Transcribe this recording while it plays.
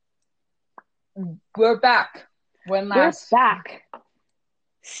We're back. One We're last back.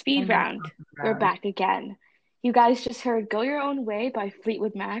 Speed one last round. We're round. back again. You guys just heard Go Your Own Way by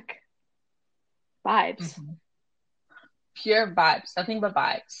Fleetwood Mac. Vibes. Mhm. Pure vibes, nothing but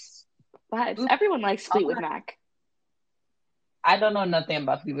vibes. Vibes. Oops, Everyone likes Fleetwood Mac. I don't know nothing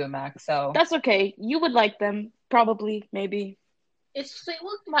about Fleetwood Mac, so That's okay. You would like them. Probably, maybe. it's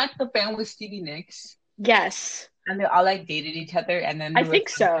Fleetwood Mac the band with Stevie Nicks, Yes. and they all like dated each other, and then I there was think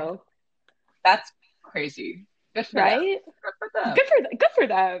something. so. That's crazy. Good for them. Right? Good for them. Good for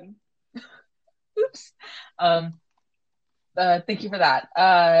them. Oops. Um. Thank you for that.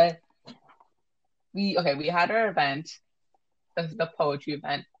 We had our event, the poetry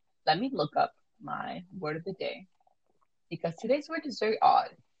event. Let me look up my word of the day because today's word is very odd.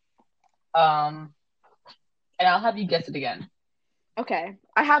 Um, and I'll have you guess it again. Okay.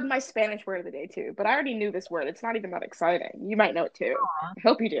 I have my Spanish word of the day too, but I already knew this word. It's not even that exciting. You might know it too. I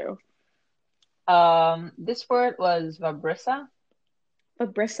hope you do. This word was vibrissa.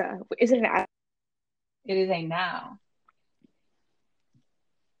 Fabrissa. Is it an It is a noun.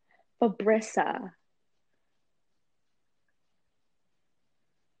 Fabrissa?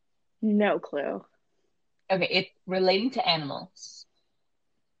 No clue. Okay, it's relating to animals.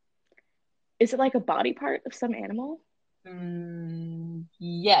 Is it like a body part of some animal?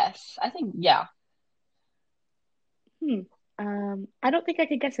 Yes, I think yeah. Hmm. I don't think I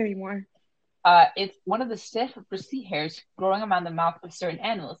could guess anymore. It's one of the stiff, bristly hairs growing around the mouth of certain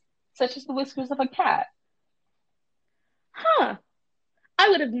animals, such as the whiskers of a cat. Huh. I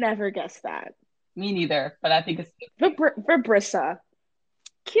would have never guessed that. Me neither, but I think it's Vibrissa.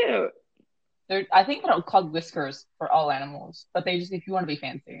 Cute. I think they're called whiskers for all animals, but they just if you want to be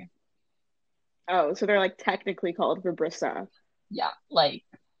fancy. Oh, so they're like technically called Vibrissa. Yeah, like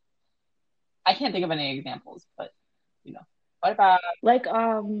I can't think of any examples, but you know. What about Like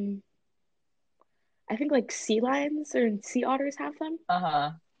I think like sea lions or sea otters have them.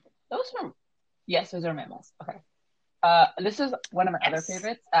 uh-huh. Those are yes, those are mammals. Okay. This is one of my other Yes.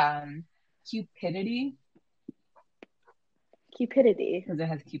 favorites. Cupidity, Cupidity. because it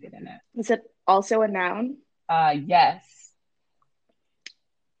has Cupid in it. Is it also a noun? Yes.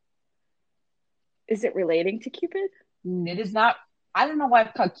 Is it relating to Cupid? It is not. I don't know why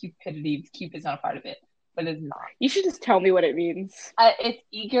it's called cupidity. Cupid's not a part of it, but it's not. You should just tell me what it means. It's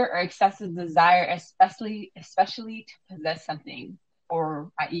eager or excessive desire, especially to possess something,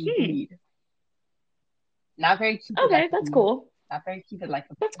 or i.e., Hmm. greed. Not very Cupid like Okay, that's cool. not very Cupid like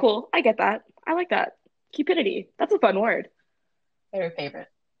That's cool. I get that. I like that. Cupidity. That's a fun word. their favorite.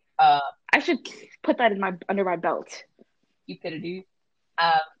 Uh, I should put that in my under my belt. Cupidity.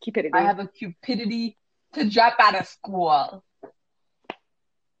 Um, I Cupidity. have a cupidity to drop out of school.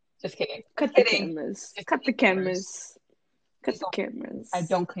 Just kidding. Just Cut the kidding. cameras. Just Cut kidding, the gamers. cameras. Cut Please the don't. I cameras.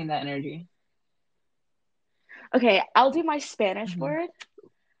 don't claim that energy. Okay, I'll do my Spanish Mhm. word.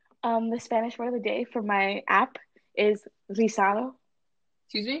 The Spanish word of the day for my app is risado.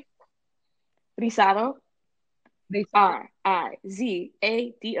 Excuse me? Risado. They Rizado.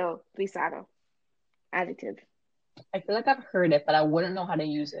 Risado. Adjective. I feel like I've heard it, but I wouldn't know how to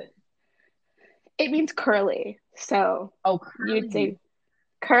use it. It means curly. So Oh, you'd curly. say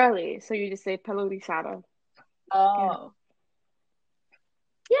curly. So you just say pelo rizado. Yeah. Oh,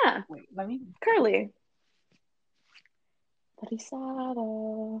 Yeah. wait. Curly.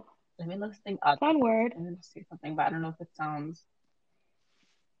 Rizado. Let me look something up. Fun word. I'm gonna say something, but I don't know if it sounds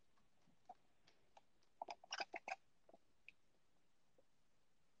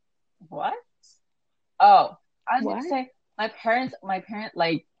what? Oh, I was gonna What? say my parent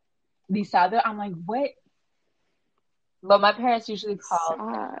like lisado. I'm like, what? But my parents usually call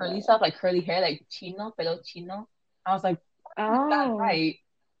like curly Risado. stuff, like curly hair, like chino, pelo chino. I was like, is that Oh. right?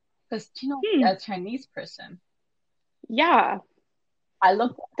 Because chino is Hmm. a Chinese person. Yeah. I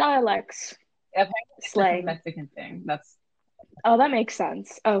looked Dialects. apparently it's like a Slang. Mexican thing. That's Oh, that makes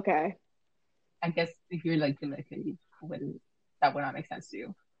sense. Okay. I guess if you're like Dominican, you wouldn't that would not make sense to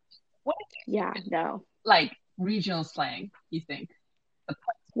you. What Yeah, is no. like regional slang, you think?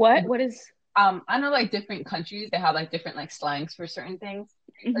 What? What is I know like different countries they have like different like slangs for certain things.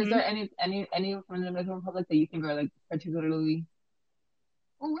 Is hmm there any from the Dominican Republic that you think are like particularly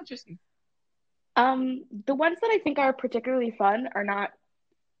interesting? the ones that I think are particularly fun are not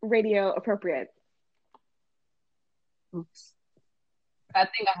radio appropriate. Oops. I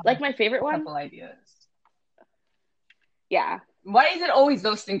think I have Like my favorite a one? couple ideas. Yeah. Why is it always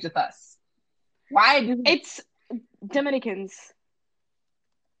those things with us? Why do It's Dominicans.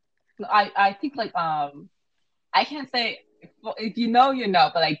 I think like I can't say if you know you know,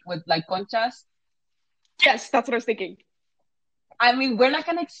 but like with like conchas, Yes, that's what I was thinking. I mean we're not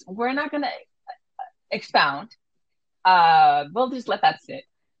gonna expound. We'll just let that sit.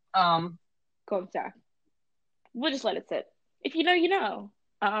 Um, Conta. We'll just let it sit. If you know, you know.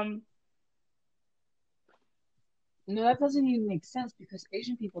 no, that doesn't even make sense because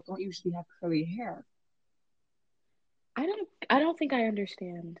Asian people don't usually have curly hair I don't think I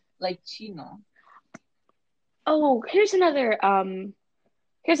understand. like Chino. Oh, here's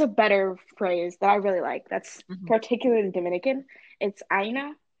a better phrase that I really like. That's Mhm. particularly Dominican. It's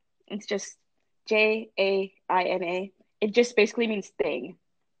Aina. It's just Jaina. It just basically means thing.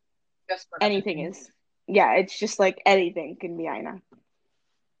 Just for Anything everything. is. Yeah, it's just like anything can be Aina.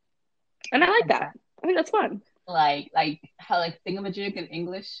 And I like And that. I think that's fun. like how like thingamajig in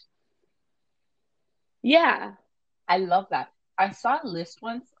English. Yeah. I love that. I saw a list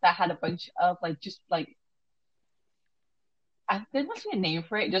once that had a bunch of like just like there must be a name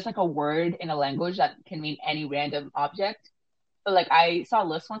for it, just like a word in a language that can mean any random object. But like I saw a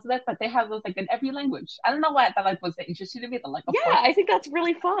list once of that, but they have those like in every language. I don't know why that like was interesting to me, but like of Yeah, course I think that's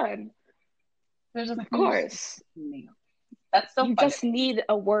really fun. there's just Of like there's course. name. That's so You funny. just need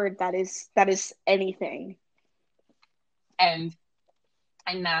a word that is anything. And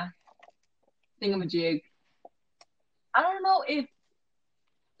nah, thingamajig. I don't know if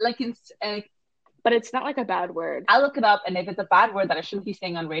like in But it's not like a bad word. I look it up, and if it's a bad word that I shouldn't be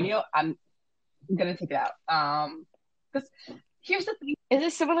saying on radio, I'm gonna take it out. Because here's the thing, Is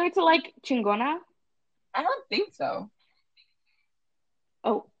it similar to like chingona? I don't think so.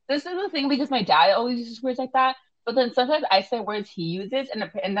 Oh, This is the thing because my dad always uses words like that, but then sometimes I say words he uses, and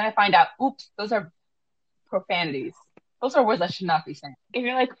then I find out, oops, those are profanities. Those are words I should not be saying. and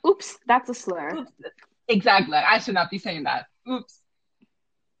you're like, oops, that's a slur. Oops, exactly. I should not be saying that. Oops,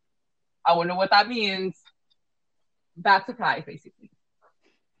 I wonder what that means. Bad surprise, basically.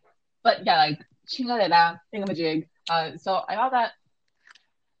 But yeah, like chingadera, thingamajig. So I got that.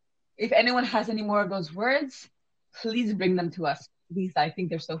 If anyone has any more of those words, please bring them to us. These I think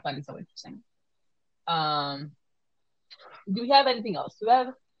they're so fun and so interesting. Um, do we have anything else? Do we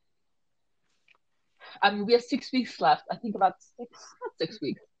have? I mean, we have 6 weeks left. I think about not 6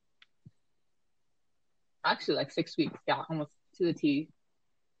 weeks. Actually, like 6 weeks. Yeah, almost to the T.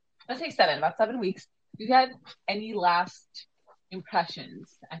 Let's say seven. About 7 weeks. Do you have any last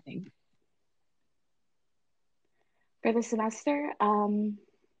impressions? I think. For the semester,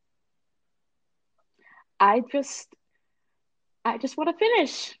 I just I just want to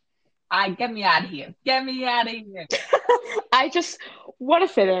finish. I get me out of here. Get me out of here. I just want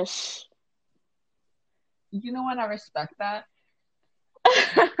to finish. You know what? I respect that.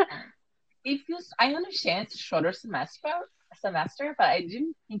 It feels. I understand it's a shorter semester, but I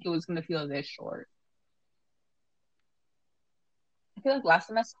didn't think it was gonna feel this short. I feel like last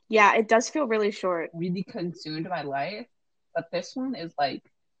semester Yeah, it does feel really short. really consumed my life, but this one is like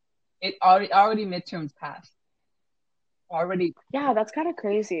it already midterms passed. Already, Yeah, that's kind of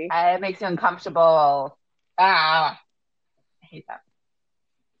crazy. it makes me uncomfortable. Ah, I hate that.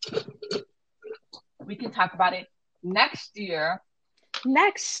 We can talk about it next year.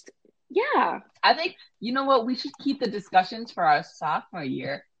 Next, yeah, I think you know what we should keep the discussions for our sophomore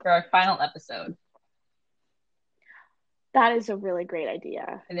year for our final episode, that is a really great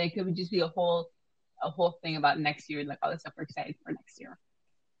idea. and then it could just be a whole thing about next year, like all the stuff we're excited for next year,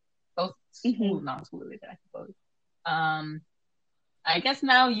 both school, Hmm. non-school related, I suppose. Um, I guess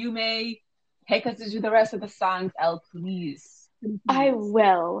now you may take us to do the rest of the songs, Elle, please. I Please.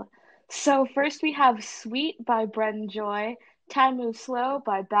 will. So first we have Sweet by Bren Joy, Time Moves Slow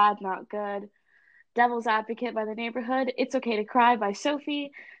by Bad Not Good, Devil's Advocate by The Neighborhood, It's Okay to Cry by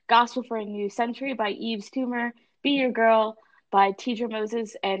Sophie, Gospel for a New Century by Eves Toomer, Be Your Girl by Tidra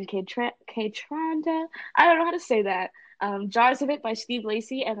Moses and Ktranda. I don't know how to say that. Jars of It by Steve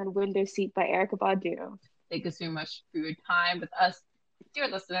Lacy, and then Window Seat by Erica Badu. Thank you so much for your time with us, dear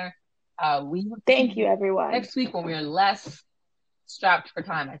listener. We hope to see Thank you, you everyone. next week when we're less strapped for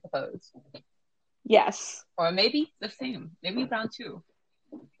time, I suppose. Yes. Or maybe the same. Maybe round two.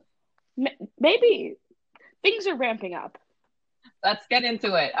 Maybe things are ramping up. Let's get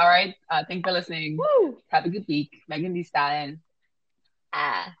into it. All right. Thanks for listening. Woo! Have a good week. Megan Thee Stallion.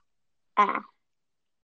 Ah. Ah.